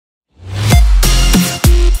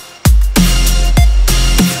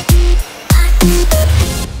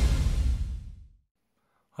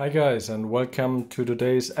Hi guys, and welcome to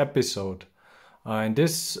today's episode. In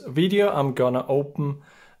this video I'm gonna open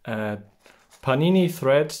a Panini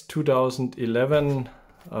Threads 2011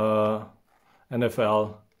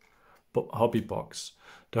 NFL hobby box.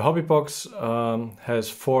 The hobby box has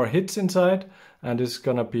 4 hits inside, and it's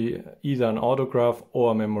gonna be either an autograph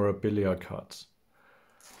or memorabilia cards.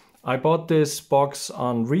 I bought this box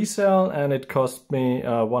on resale and it cost me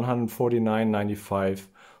 $149.95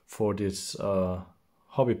 for this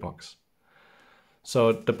hobby box.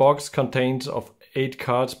 So the box contains of 8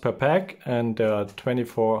 cards per pack, and there are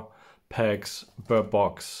 24 packs per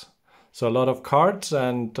box. So a lot of cards,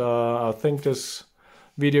 and I think this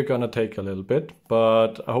video gonna take a little bit,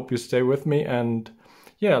 but I hope you stay with me, and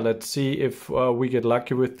yeah, let's see if we get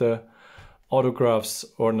lucky with the autographs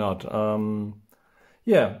or not.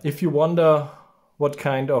 Yeah, if you wonder what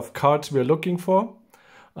kind of cards we're looking for,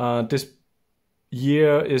 this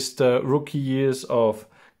year is the rookie years of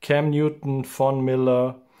Cam Newton, Von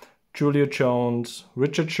Miller, Julio Jones,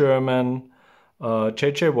 Richard Sherman,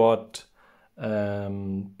 JJ Watt,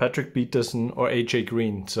 Patrick Peterson, or AJ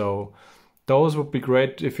Green. So those would be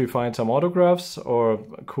great if you find some autographs or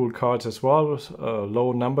cool cards as well,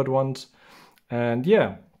 low numbered ones. And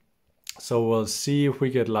yeah, so we'll see if we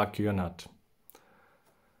get lucky or not.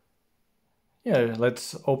 Yeah,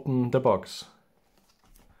 let's open the box.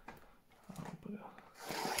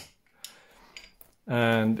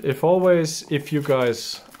 And if you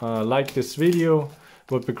guys like this video,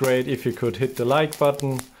 it would be great if you could hit the like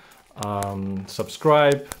button,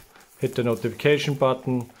 subscribe, hit the notification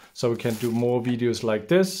button so we can do more videos like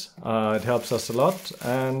this. It helps us a lot,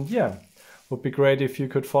 and yeah, it would be great if you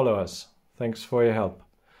could follow us. Thanks for your help.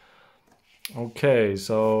 Okay,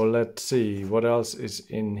 so let's see what else is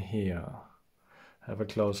in here. Have a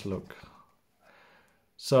close look.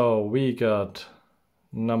 So we got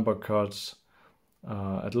number cards.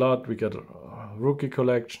 At lot, we got rookie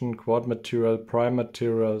collection, quad material, prime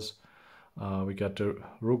materials. We got the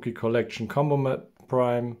rookie collection combo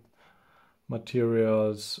prime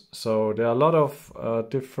materials. So there are a lot of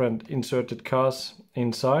different inserted cards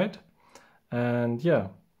inside, and yeah,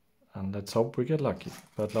 and let's hope we get lucky.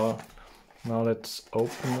 But now let's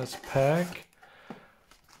open this pack.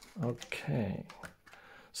 Okay,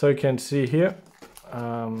 so you can see here,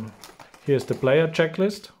 here's the player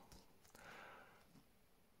checklist.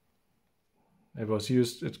 It was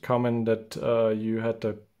used, it's common that you had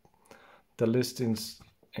the list in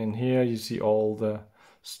here. You see all the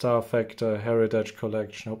Star Factor, Heritage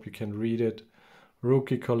Collection, hope you can read it.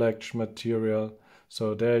 Rookie Collection material.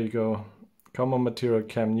 So there you go. Common material,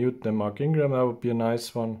 Cam Newton and Mark Ingram, that would be a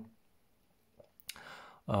nice one.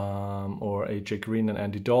 Or AJ Green and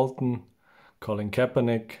Andy Dalton. Colin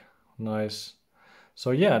Kaepernick, nice.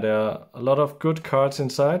 So yeah, there are a lot of good cards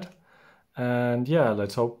inside. And yeah,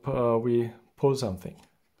 let's hope we pull something.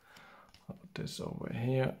 I'll put this over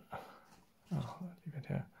here. Oh, leave it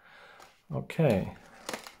here. Okay.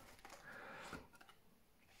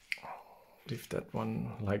 Leave that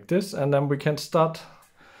one like this, and then we can start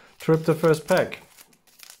to rip the first pack.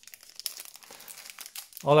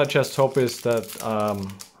 All I just hope is that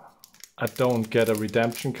I don't get a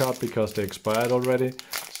redemption card because they expired already.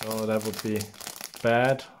 So that would be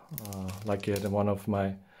bad, like I had in one of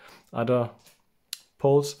my other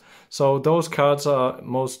pulls. So those cards are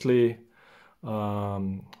mostly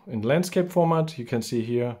in landscape format. You can see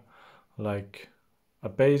here like a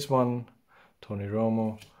base one, Tony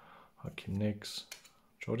Romo, Hakeem Nicks,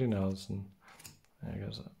 Jordy Nelson.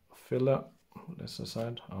 There's a filler. This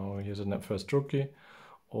aside. Oh, here's a first rookie,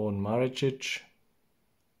 Owen Maricic.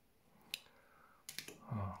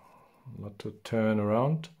 Oh, a lot to turn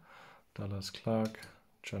around. Dallas Clark,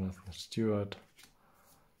 Jonathan Stewart,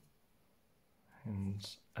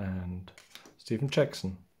 and Stephen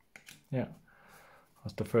Jackson. Yeah,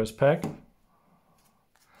 that's the first pack.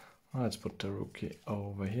 Let's put the rookie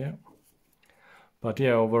over here. But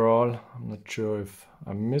yeah, overall, I'm not sure if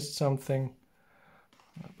I missed something.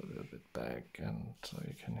 I'll put it a little bit back, and so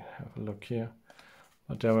you can have a look here.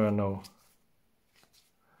 But there were no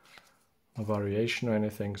variation or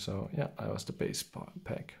anything. So yeah, that was the base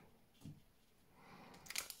pack.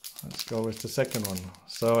 Let's go with the second one.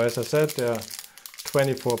 So as I said, there are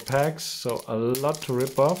 24 packs, so a lot to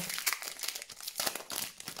rip off.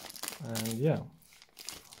 And yeah.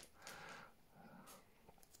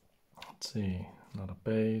 Let's see, another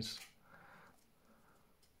base.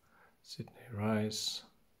 Sidney Rice.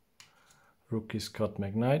 Rookie Scott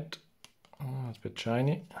McKnight. Oh, it's a bit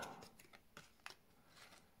shiny.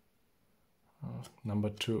 Number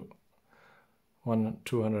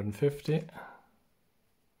 250.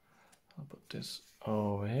 I'll put this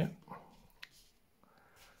over here.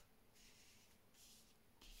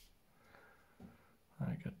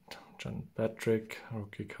 John Patrick,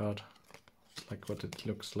 rookie card. It's like what it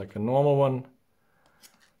looks like a normal one.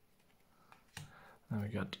 And we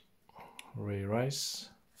got Ray Rice,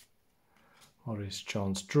 Maurice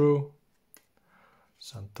Jones-Drew,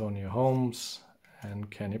 Santonio Holmes, and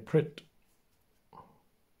Kenny Britt.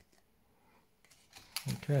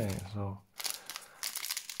 Okay, so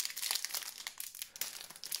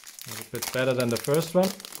a little bit better than the first one,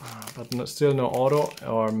 but still no auto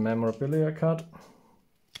or memorabilia card.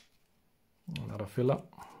 Another filler.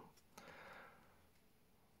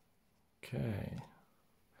 Okay,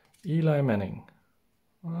 Eli Manning.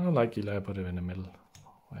 I like Eli, put it in the middle.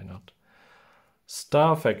 Why not?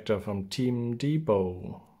 Star Factor from Team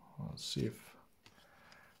Depot. Let's see if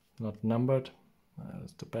not numbered.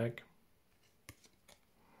 That's the back.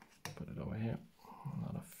 Put it over here.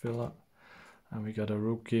 Another filler. And we got a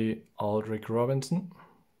rookie, Aldrick Robinson.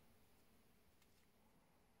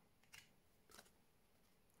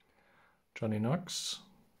 Johnny Knox.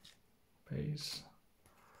 Base.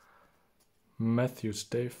 Matthew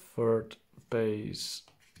Stafford. Base.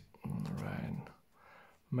 Ryan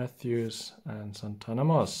Matthews and Santana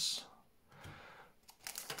Moss.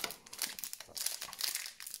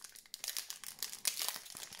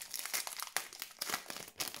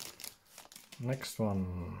 Next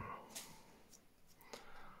one.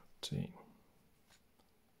 Let's see.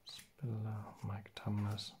 Spiller, Mike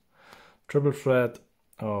Thomas. Triple threat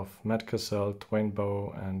of Matt Cassell, Dwayne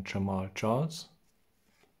Bowe, and Jamal Charles.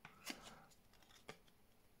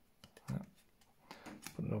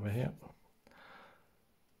 Put it over here.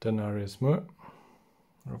 Denarius Moore,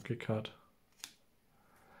 rookie card.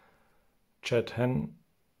 Chet Henne,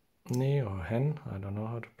 or Hen, I don't know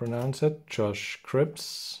how to pronounce it. Josh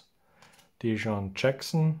Cripps, Dijon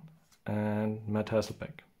Jackson, and Matt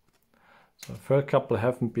Hasselbeck. So the first couple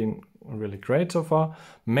haven't been really great so far.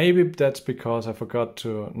 Maybe that's because I forgot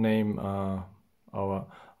to name our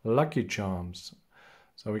Lucky Charms.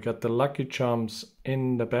 So we got the Lucky Charms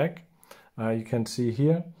in the back. You can see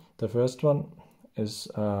here, the first one is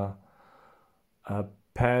a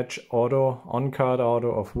patch auto, on-card auto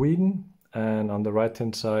of Whedon. And on the right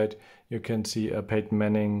hand side, you can see a Peyton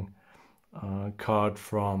Manning card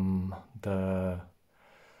from the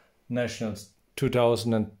Nationals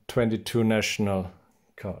 2022 National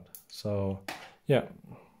card. So yeah,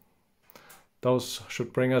 those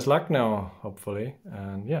should bring us luck now, hopefully.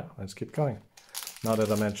 And yeah, let's keep going. Now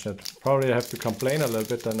that I mentioned it, probably I have to complain a little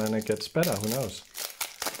bit and then it gets better, who knows.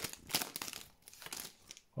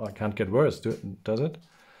 Well, it can't get worse, does it?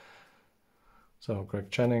 So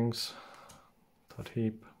Greg Jennings, Todd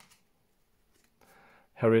Heap,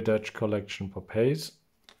 Heritage Collection for Pace.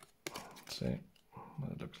 Let's see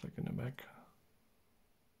what it looks like in the back.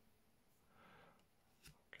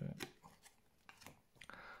 Okay.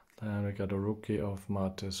 Then we got a rookie of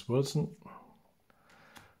Martez Wilson,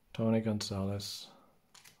 Tony Gonzalez,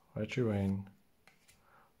 Reggie Wayne,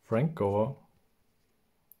 Frank Gore,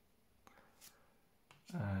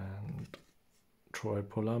 and Troy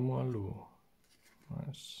Polamalu.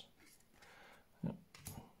 Nice. Yeah.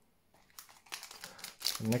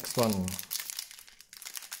 The next one.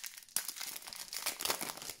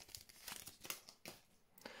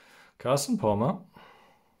 Carson Palmer.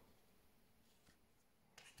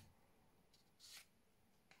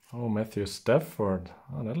 Oh, Matthew Stafford.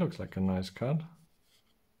 Oh, that looks like a nice card.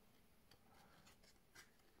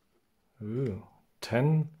 Ooh,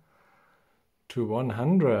 10 to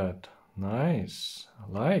 100. Nice.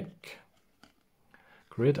 I like.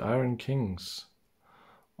 Gridiron Kings.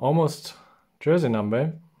 Almost jersey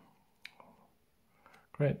number.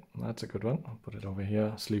 Great. That's a good one. I'll put it over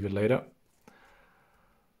here. Sleeve it later.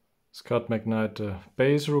 Scott McKnight,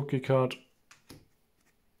 base rookie card.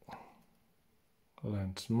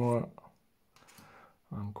 Lance Moore,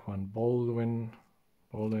 Anquan Baldwin,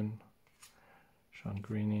 Sean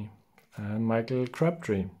Greeny, and Michael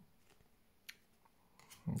Crabtree.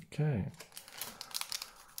 Okay.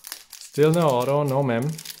 Still no auto, no mem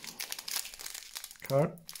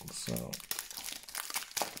card. So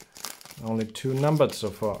only 2 numbered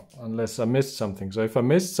so far, unless I missed something. So if I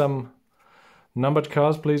missed some numbered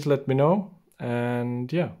cards, please let me know.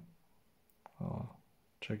 And yeah, I'll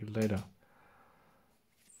check it later.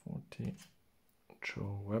 40,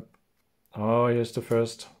 Joe Webb. Oh, here's the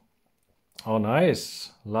first. Oh,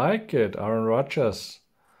 nice. Like it. Aaron Rodgers.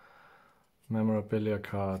 Memorabilia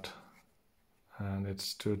card. And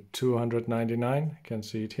it's to 299. You can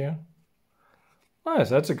see it here. Nice.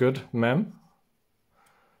 That's a good mem.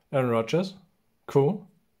 Aaron Rodgers. Cool.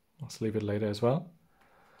 Let's leave it later as well.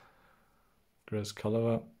 Chris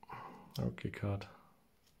Culliver. Rookie card.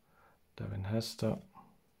 Devin Hester.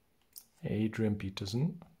 Adrian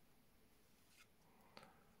Peterson.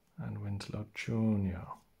 Winslow Jr.,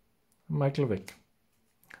 Michael Vick.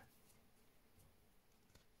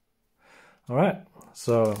 All right,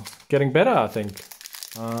 so getting better, I think.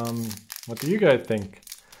 What do you guys think?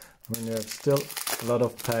 I mean, there's still a lot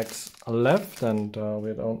of packs left, and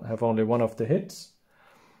we don't have only one of the hits.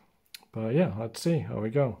 But yeah, let's see how we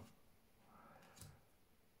go.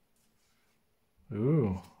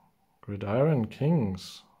 Ooh, Gridiron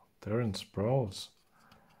Kings, Darren Sproles.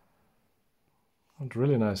 And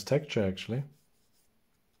really nice texture, actually.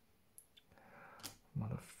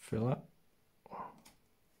 Not a filler.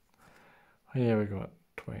 Here we got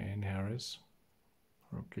Dwayne Harris,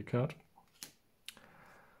 rookie card.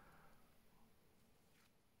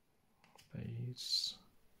 Base.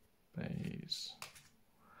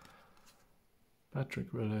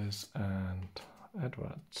 Patrick Willis and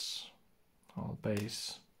Edwards. All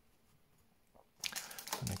base.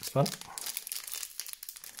 The next one.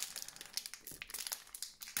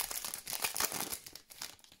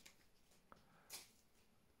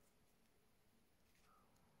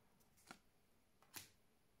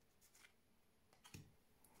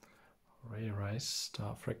 Ray Rice,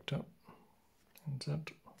 Star Fractor.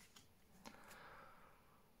 Insert.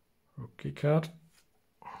 Rookie card.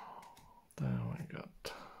 Then we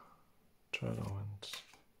got Trevor Owens.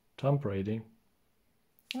 Tom Brady.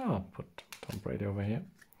 I'll put Tom Brady over here.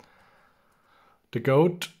 The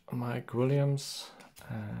GOAT, Mike Williams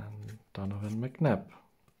and Donovan McNabb.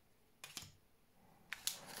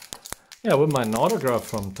 Yeah, I wouldn't mind an autograph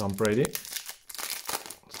from Tom Brady.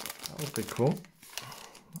 That would be cool.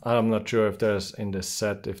 I'm not sure if there's in this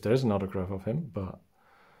set, if there's an autograph of him, but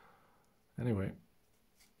anyway.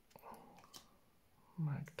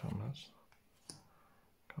 Mike Thomas.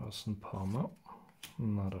 Carson Palmer.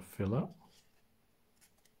 Not a filler.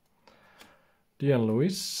 Dion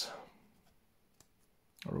Lewis.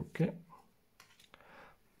 Rookie.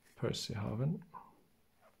 Percy Harvin.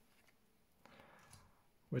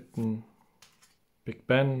 Witten. Big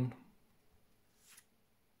Ben.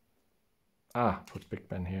 Put Big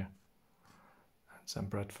Ben here. And Sam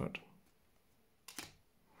Bradford.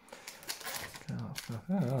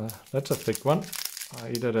 That's a thick one.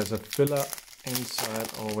 Either there's a filler inside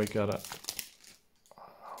or we got a...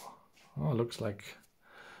 Oh, looks like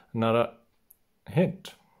another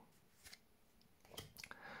hit.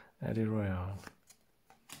 Eddie Royale.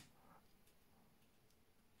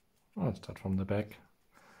 Oh, let's start from the back.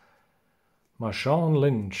 Marshawn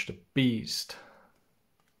Lynch, the Beast.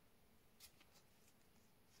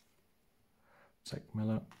 Zach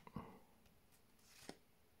Miller.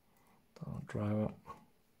 Donald Driver.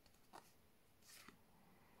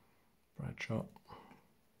 Bradshaw.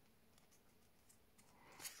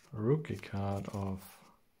 Rookie card of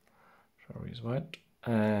Jarvis White.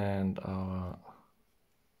 And our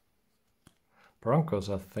Broncos,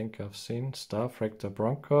 I think I've seen. Star Fractor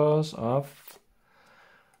Broncos of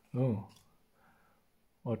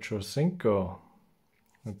Ocho Cinco.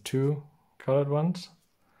 The 2 colored ones.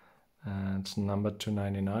 And it's numbered to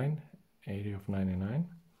 99. 80 of 99.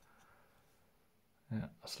 Yeah,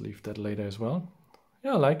 I'll leave that later as well.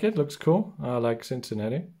 Yeah, I like it. Looks cool. I like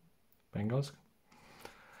Cincinnati Bengals.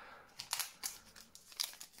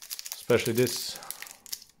 Especially this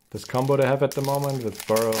combo they have at the moment with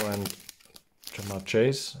Burrow and Jamar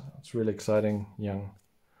Chase. It's really exciting young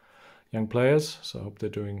players. So I hope they're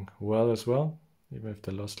doing well as well, even if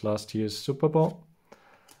they lost last year's Super Bowl.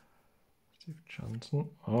 Steve Johnson.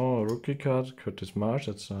 Oh, rookie card. Curtis Marsh.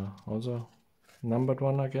 That's also numbered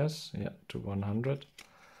one, I guess. Yeah, to 100.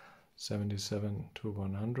 77 to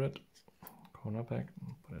 100. Cornerback.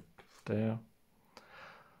 Put it there.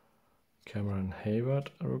 Cameron Hayward,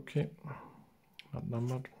 rookie. Not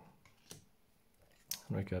numbered.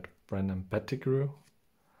 And we got Brandon Pettigrew.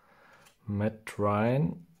 Matt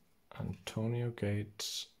Ryan. Antonio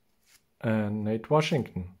Gates. And Nate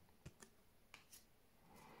Washington.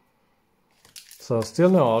 So still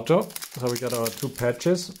no auto. So we got our 2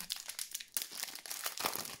 patches.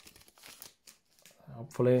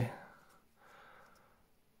 Hopefully.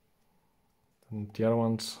 And the other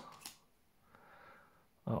ones.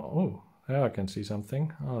 Oh, there I can see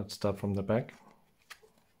something. Oh, let's start from the back.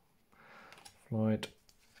 Floyd.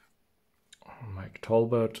 Mike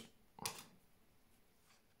Tolbert.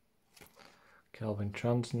 Calvin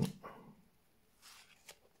Johnson.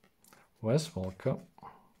 Wes Walker.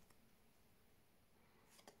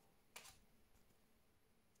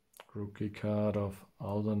 Rookie card of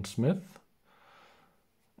Alden Smith.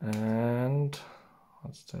 And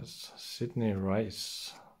what's this? Sidney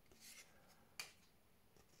Rice.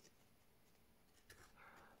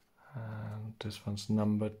 And this one's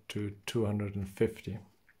numbered to 250.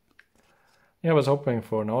 Yeah, I was hoping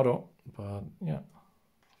for an auto, but yeah,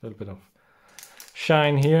 a little bit of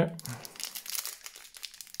shine here.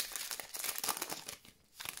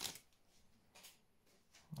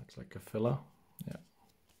 Looks like a filler. Yeah.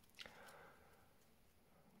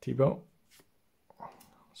 Tebow,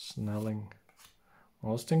 Snelling,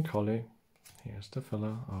 Austin Collie. Here's the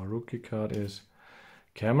filler. Our rookie card is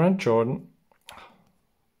Cameron Jordan.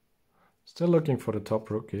 Still looking for the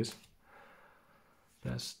top rookies.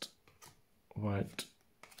 Best White,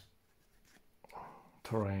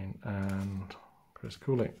 Terrain, and Chris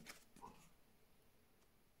Cooley.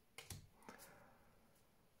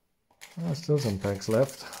 Still some packs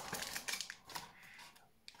left.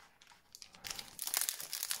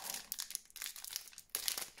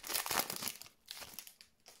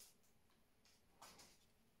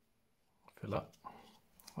 Filler.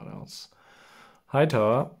 What else?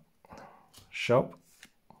 Hightower, Shop,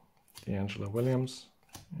 D'Angelo Williams,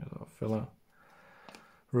 here's our filler.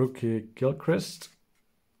 Rookie Gilchrist,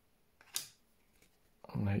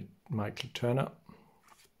 Michael Turner,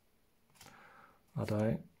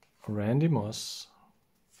 Adai, Randy Moss,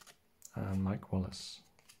 and Mike Wallace.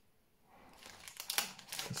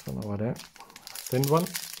 This one over there, thin one.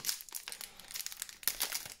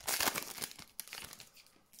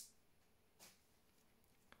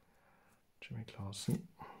 Jimmy Clausen,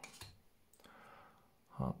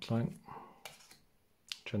 Hardline,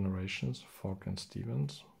 Generations, Falk and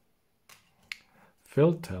Stevens,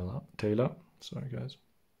 Phil Taylor, sorry guys,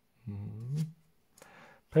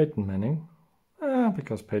 Peyton Manning,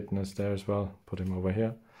 because Peyton is there as well, put him over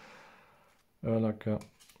here, Urlacher,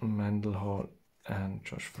 Mendenhall, and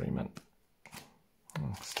Josh Freeman.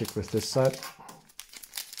 I'll stick with this side.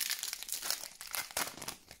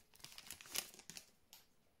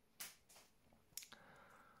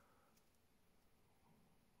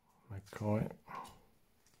 McCoy,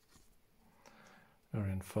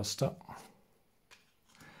 Arian Foster,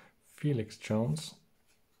 Felix Jones,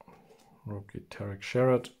 rookie Tarek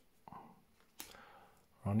Sherrod,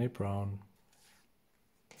 Ronnie Brown,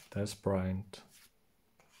 Des Bryant,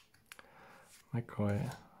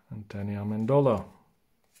 McCoy, and Danny Amendola.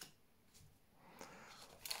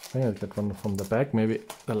 I think I'll get one from the back, maybe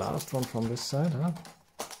the last one from this side, huh?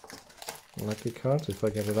 Lucky card if I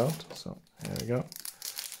get it out. So here we go.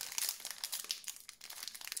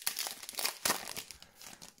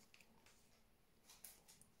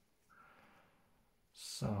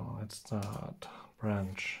 So let's start.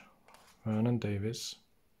 Branch, Vernon Davis.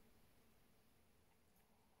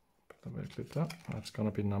 Put the way clipped up. That's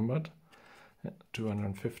gonna be numbered.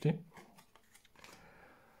 250.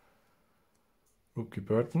 Rookie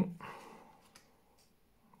Burton,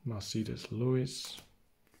 Mercedes Lewis,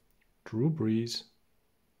 Drew Brees,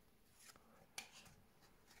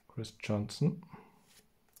 Chris Johnson,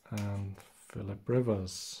 and Philip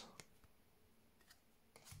Rivers.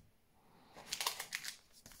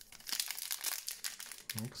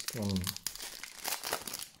 Next one.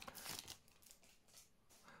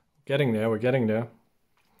 Getting there, we're getting there.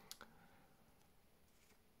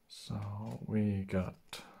 So we got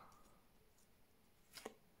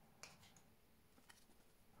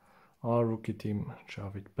our rookie team,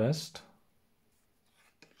 Javid Best,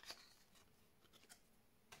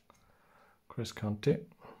 Chris Conte,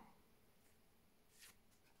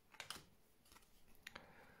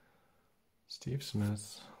 Steve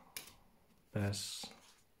Smith, Bess,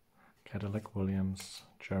 Cadillac Williams,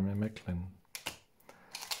 Jeremy Macklin.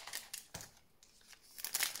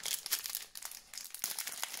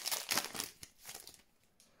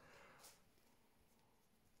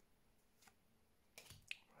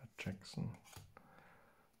 Jackson,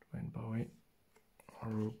 Dwayne Bowie,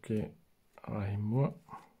 rookie Raheem Moore,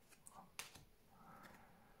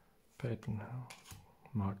 Peyton,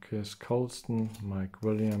 Marcus Colston, Mike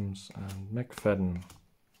Williams, and McFadden.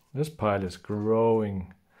 This pile is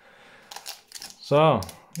growing. So,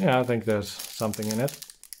 yeah, I think there's something in it.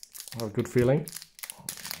 I have a good feeling.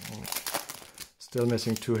 Still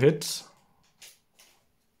missing 2 hits.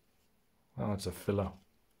 Oh, it's a filler.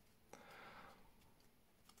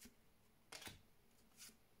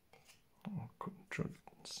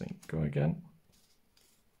 Go again.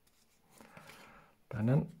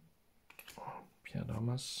 Bannon, Pierre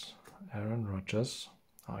Thomas, Aaron Rodgers.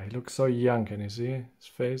 Oh, he looks so young. Can you see his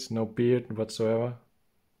face? No beard whatsoever.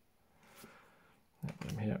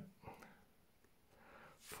 I'm here.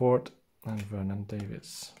 Ford and Vernon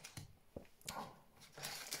Davis.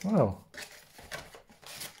 Well,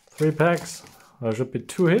 3 packs. There should be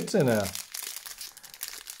 2 hits in there.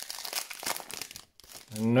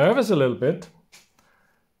 I'm nervous a little bit.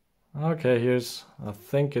 Okay, here's, I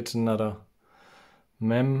think it's another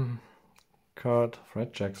mem card,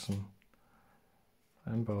 Fred Jackson,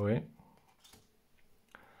 and Bowie.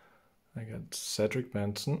 I got Cedric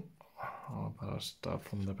Benson. Oh, but I'll start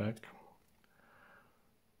from the back.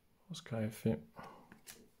 Skyfi.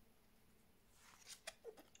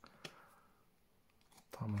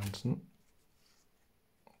 Tomlinson.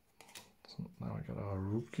 So now we got our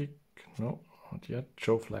rookie. No, not yet.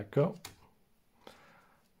 Joe Flacco.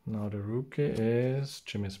 Now the rookie is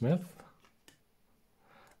Jimmy Smith.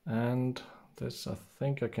 And this, I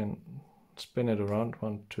think I can spin it around.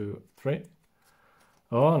 1, 2, 3.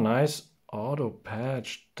 Oh, nice auto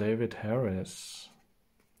patch, David Harris.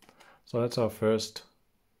 So that's our first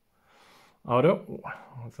auto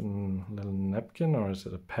with a little napkin, or is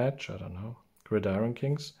it a patch? I don't know. Gridiron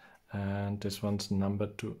Kings. And this one's number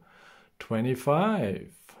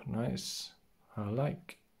 225. Nice. I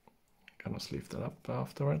like. Gonna sleeve that up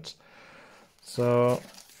afterwards. So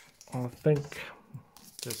I think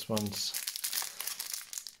this one's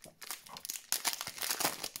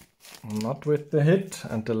not with the hit,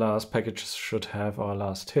 and the last package should have our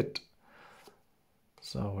last hit.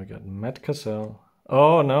 So we got Matt Cassell.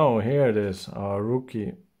 Oh no, here it is, our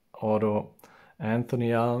rookie auto,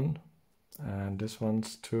 Anthony Allen, and this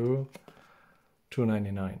one's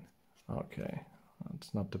 $2.99. Okay,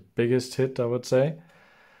 that's not the biggest hit, I would say.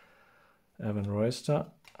 Evan Royster,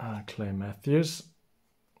 Clay Matthews,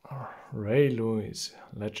 Ray Lewis,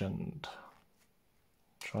 legend,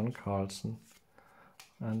 John Carlson,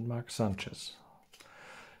 and Mark Sanchez.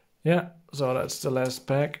 Yeah, so that's the last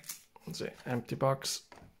pack. Let's see, empty box.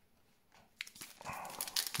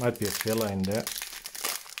 Might be a filler in there.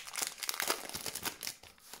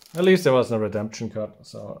 At least there was no redemption card,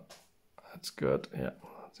 so that's good. Yeah,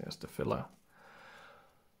 there's the filler.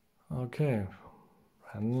 Okay,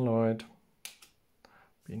 Brandon Lloyd,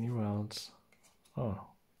 Beanie Wells. Oh,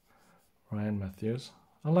 Ryan Matthews.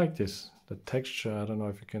 I like this. The texture, I don't know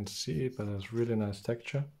if you can see it, but it's really nice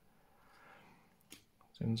texture.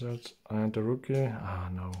 Inserts. And the rookie. Ah,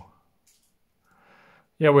 no.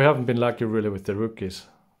 Yeah, we haven't been lucky really with the rookies.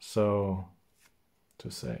 So, to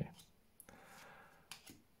say.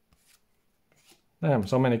 Damn,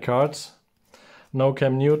 so many cards. No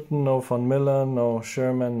Cam Newton, no Von Miller, no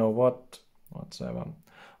Sherman, no whatsoever.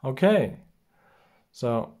 Okay.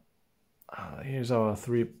 So, here's our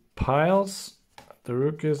 3 piles. The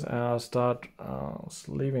rookies, and I'll start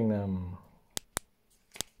sleeving them.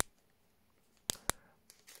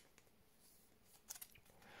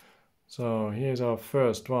 So here's our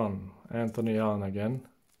first one, Anthony Allen again.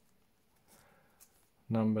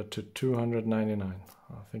 Number to 299.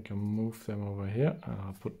 I think I'll move them over here.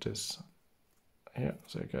 I'll put this here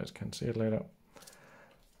so you guys can see it later.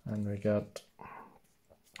 And we got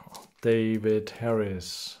David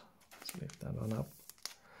Harris. Let's leave that one up.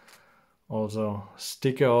 Also,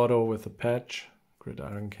 sticker auto with a patch,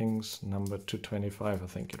 Gridiron Kings, number 225, I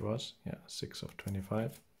think it was. Yeah, 6 of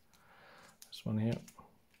 25. This one here.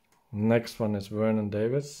 Next one is Vernon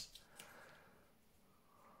Davis.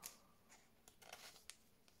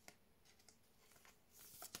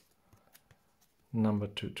 Number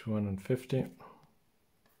 250.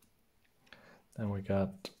 Then we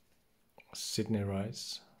got Sidney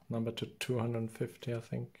Rice, number 250, I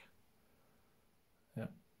think. Yeah.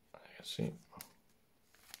 See,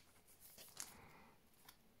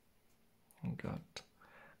 we got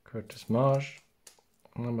Curtis Marsh,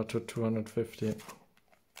 number 250.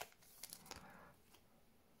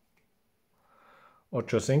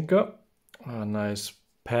 Ocho Cinco, a nice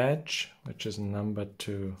patch, which is number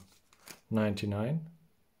 299.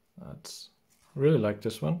 That's really like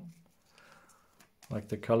this one. Like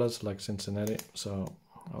the colors, like Cincinnati. So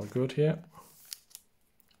all good here.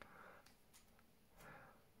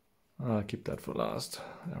 I'll keep that for last,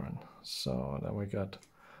 Aaron. So then we got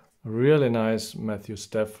a really nice Matthew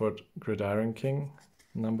Stafford Gridiron King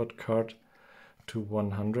numbered card to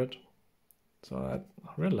 100. So I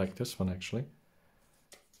really like this one actually.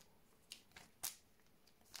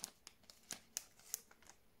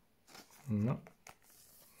 No.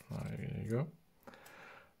 There you go.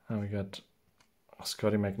 And we got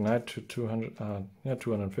Scotty McKnight to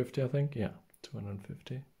 250 I think. Yeah,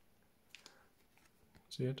 250.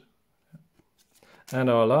 See it? And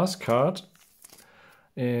our last card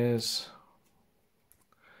is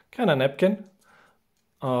kind of napkin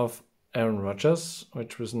of Aaron Rodgers,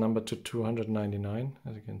 which was numbered to 299,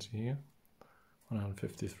 as you can see here.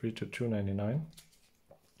 153 to 299.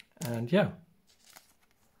 And yeah,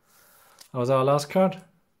 that was our last card.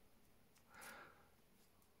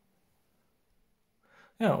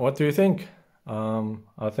 Yeah, what do you think?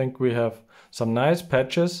 I think we have some nice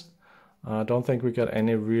patches. I don't think we got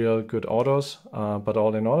any real good autos, but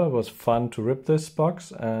all in all, it was fun to rip this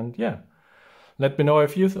box. And yeah, let me know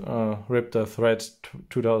if you ripped the Threads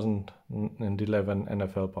 2011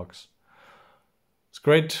 NFL box. It's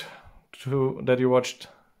great that you watched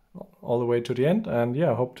all the way to the end, and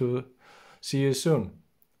yeah, hope to see you soon.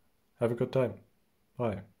 Have a good time.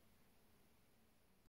 Bye.